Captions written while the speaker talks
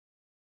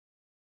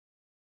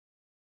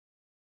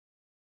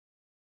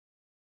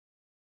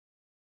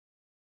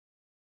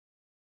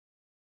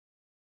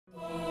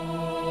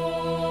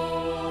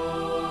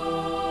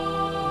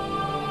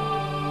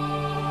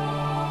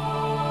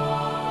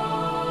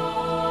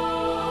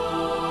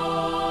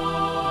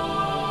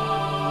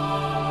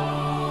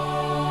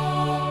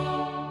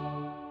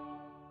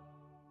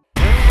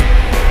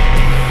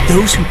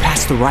Those who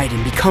pass the rite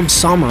and become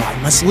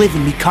samurai must live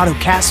in Mikado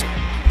Castle.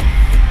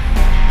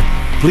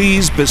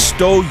 Please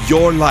bestow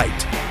your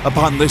light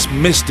upon this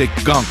mystic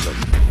gauntlet.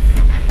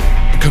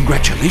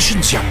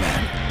 Congratulations, young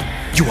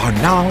man. You are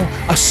now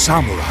a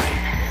samurai.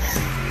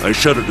 I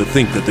shudder to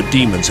think that the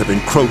demons have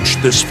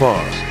encroached this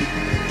far.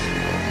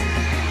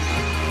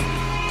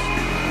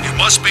 You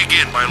must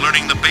begin by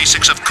learning the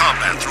basics of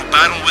combat through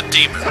battle with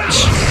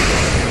demons.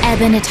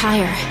 Ebon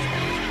attire.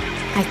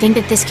 I think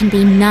that this can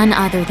be none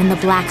other than the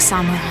Black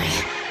Samurai.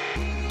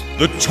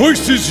 The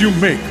choices you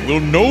make will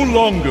no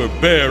longer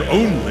bear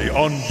only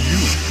on you.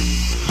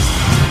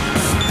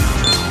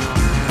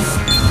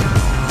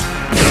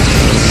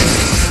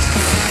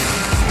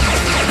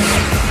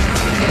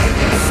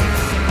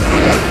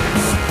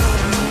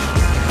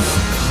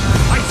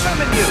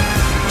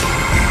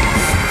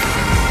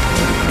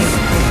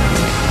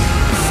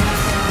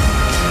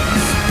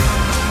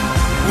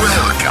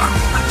 Welcome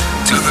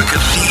to the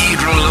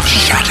Cathedral of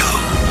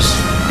Shadows,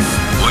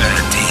 where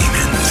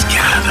demons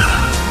gather.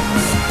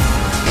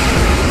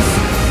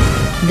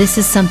 This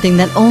is something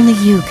that only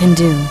you can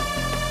do.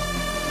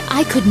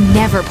 I could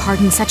never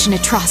pardon such an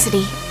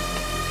atrocity.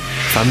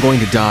 If I'm going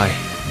to die,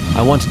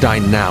 I want to die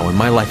now when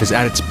my life is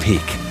at its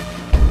peak.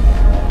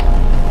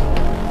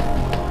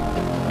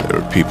 There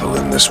are people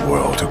in this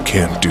world who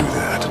can't do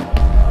that.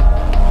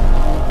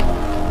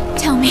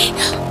 Tell me,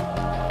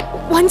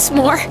 once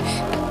more,